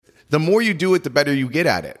The more you do it, the better you get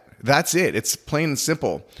at it. That's it. It's plain and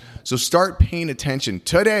simple. So start paying attention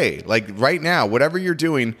today, like right now, whatever you're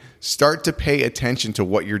doing, start to pay attention to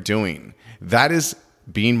what you're doing. That is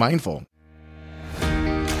being mindful.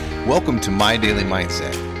 Welcome to My Daily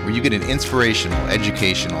Mindset, where you get an inspirational,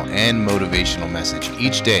 educational, and motivational message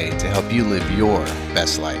each day to help you live your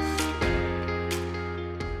best life.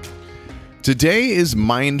 Today is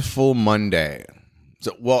Mindful Monday.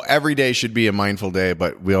 So, well, every day should be a mindful day,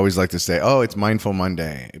 but we always like to say, oh, it's Mindful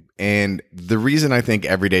Monday. And the reason I think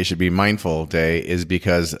every day should be Mindful Day is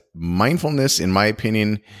because mindfulness, in my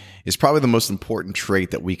opinion, is probably the most important trait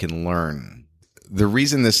that we can learn. The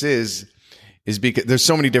reason this is because there's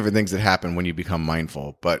so many different things that happen when you become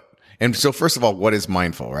mindful. And so first of all, what is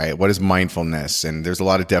mindful, right? What is mindfulness? And there's a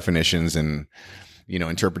lot of definitions and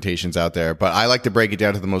interpretations out there, but I like to break it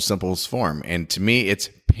down to the most simplest form. And to me, it's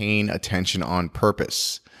paying attention on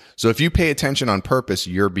purpose. So if you pay attention on purpose,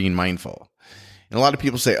 you're being mindful. And a lot of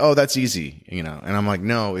people say, oh, that's easy, and I'm like,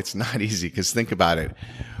 no, it's not easy, because think about it.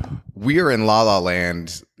 We are in la la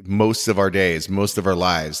land most of our days, most of our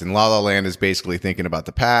lives. And la la land is basically thinking about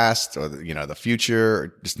the past or the future,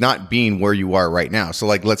 or just not being where you are right now. So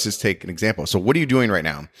let's just take an example. So what are you doing right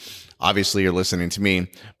now? Obviously, you're listening to me,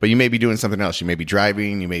 but you may be doing something else. You may be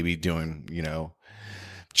driving. You may be doing,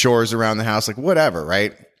 chores around the house, like whatever,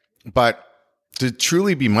 right? But to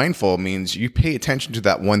truly be mindful means you pay attention to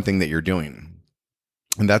that one thing that you're doing.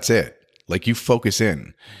 And that's it. Like you focus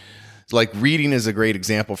in. Like reading is a great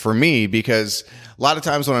example for me, because a lot of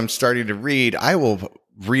times when I'm starting to read, I will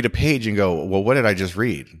read a page and go, well, what did I just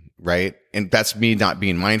read? Right? And that's me not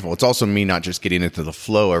being mindful. It's also me not just getting into the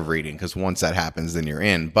flow of reading, because once that happens, then you're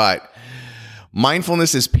in. But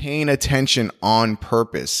mindfulness is paying attention on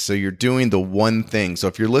purpose. So you're doing the one thing. So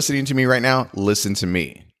if you're listening to me right now, listen to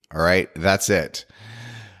me. All right? That's it.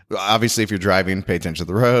 Obviously, if you're driving, pay attention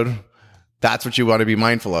to the road. That's what you want to be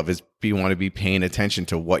mindful of, is you want to be paying attention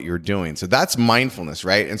to what you're doing. So that's mindfulness,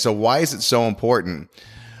 right? And so why is it so important?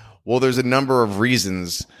 Well, there's a number of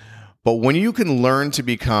reasons. But when you can learn to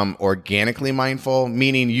become organically mindful,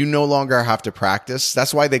 meaning you no longer have to practice,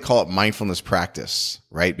 that's why they call it mindfulness practice,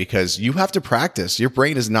 right? Because you have to practice. Your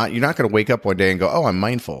brain is not, you're not going to wake up one day and go, oh, I'm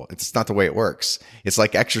mindful. It's not the way it works. It's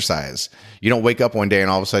like exercise. You don't wake up one day and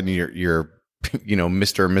all of a sudden you're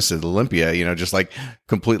Mr. or Mrs. Olympia, just like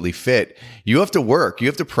completely fit. You have to work. You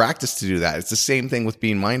have to practice to do that. It's the same thing with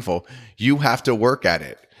being mindful. You have to work at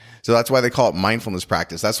it. So that's why they call it mindfulness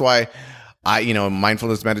practice. That's why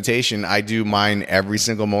mindfulness meditation, I do mine every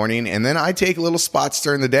single morning. And then I take little spots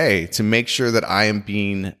during the day to make sure that I am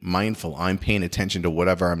being mindful. I'm paying attention to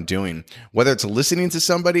whatever I'm doing, whether it's listening to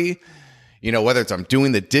somebody, whether it's I'm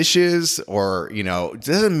doing the dishes or, it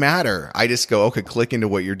doesn't matter. I just go, okay, click into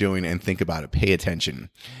what you're doing and think about it. Pay attention,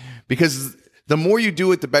 because the more you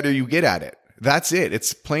do it, the better you get at it. That's it.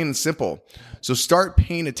 It's plain and simple. So start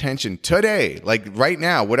paying attention today, like right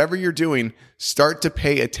now, whatever you're doing, start to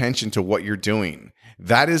pay attention to what you're doing.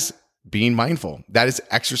 That is being mindful. That is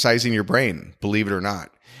exercising your brain, believe it or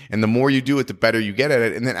not. And the more you do it, the better you get at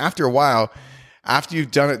it. And then after a while, after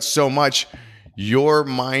you've done it so much, your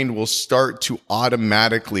mind will start to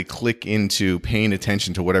automatically click into paying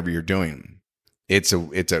attention to whatever you're doing. It's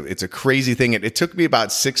a crazy thing. It took me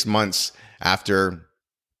about 6 months after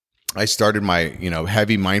I started my,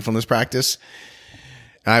 heavy mindfulness practice.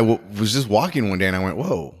 And I was just walking one day and I went,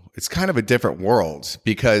 whoa, it's kind of a different world,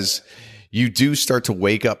 because you do start to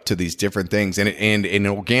wake up to these different things. And an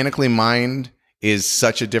organically mind is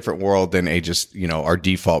such a different world than our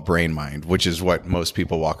default brain mind, which is what most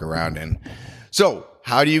people walk around in. So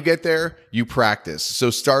how do you get there? You practice. So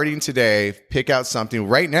starting today, pick out something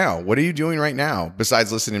right now. What are you doing right now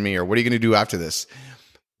besides listening to me? Or what are you going to do after this?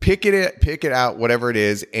 Pick it out, whatever it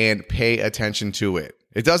is, and pay attention to it.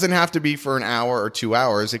 It doesn't have to be for an hour or 2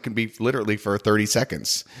 hours. It can be literally for 30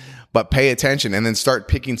 seconds. But pay attention and then start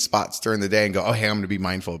picking spots during the day and go, oh, hey, I'm going to be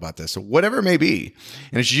mindful about this. So whatever it may be.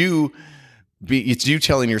 And it's you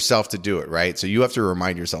telling yourself to do it, right? So you have to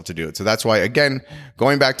remind yourself to do it. So that's why, again,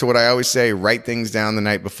 going back to what I always say, write things down the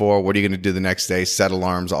night before. What are you going to do the next day? Set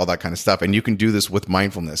alarms, all that kind of stuff. And you can do this with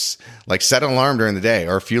mindfulness. Like set an alarm during the day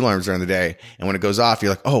or a few alarms during the day. And when it goes off,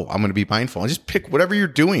 you're like, oh, I'm going to be mindful. And just pick whatever you're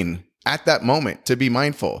doing at that moment to be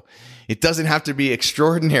mindful. It doesn't have to be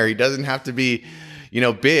extraordinary. It doesn't have to be,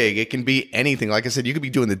 big. It can be anything. Like I said, you could be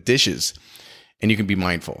doing the dishes and you can be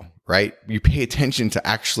mindful, right? You pay attention to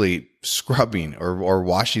actually scrubbing or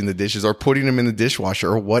washing the dishes or putting them in the dishwasher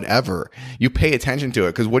or whatever. You pay attention to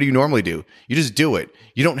it, because what do you normally do? You just do it.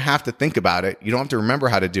 You don't have to think about it. You don't have to remember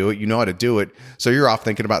how to do it. You know how to do it. So you're off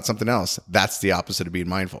thinking about something else. That's the opposite of being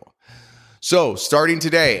mindful. So starting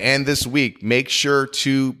today and this week, make sure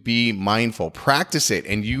to be mindful. Practice it.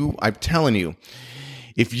 And I'm telling you,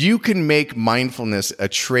 if you can make mindfulness a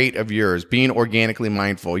trait of yours, being organically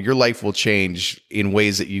mindful, your life will change in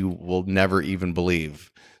ways that you will never even believe.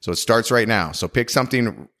 So it starts right now. So pick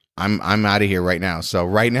something. I'm out of here right now. So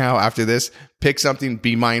right now, after this, pick something,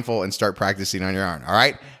 be mindful, and start practicing on your own. All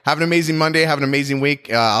right? Have an amazing Monday. Have an amazing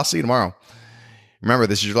week. I'll see you tomorrow. Remember,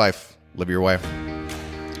 this is your life. Live your way.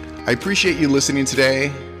 I appreciate you listening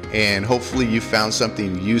today, and hopefully you found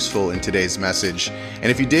something useful in today's message. And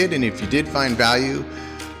if you did find value,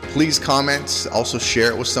 please comment. Also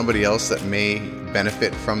share it with somebody else that may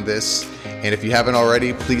benefit from this. And if you haven't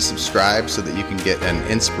already, please subscribe so that you can get an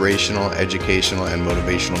inspirational, educational, and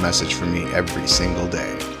motivational message from me every single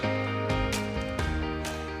day.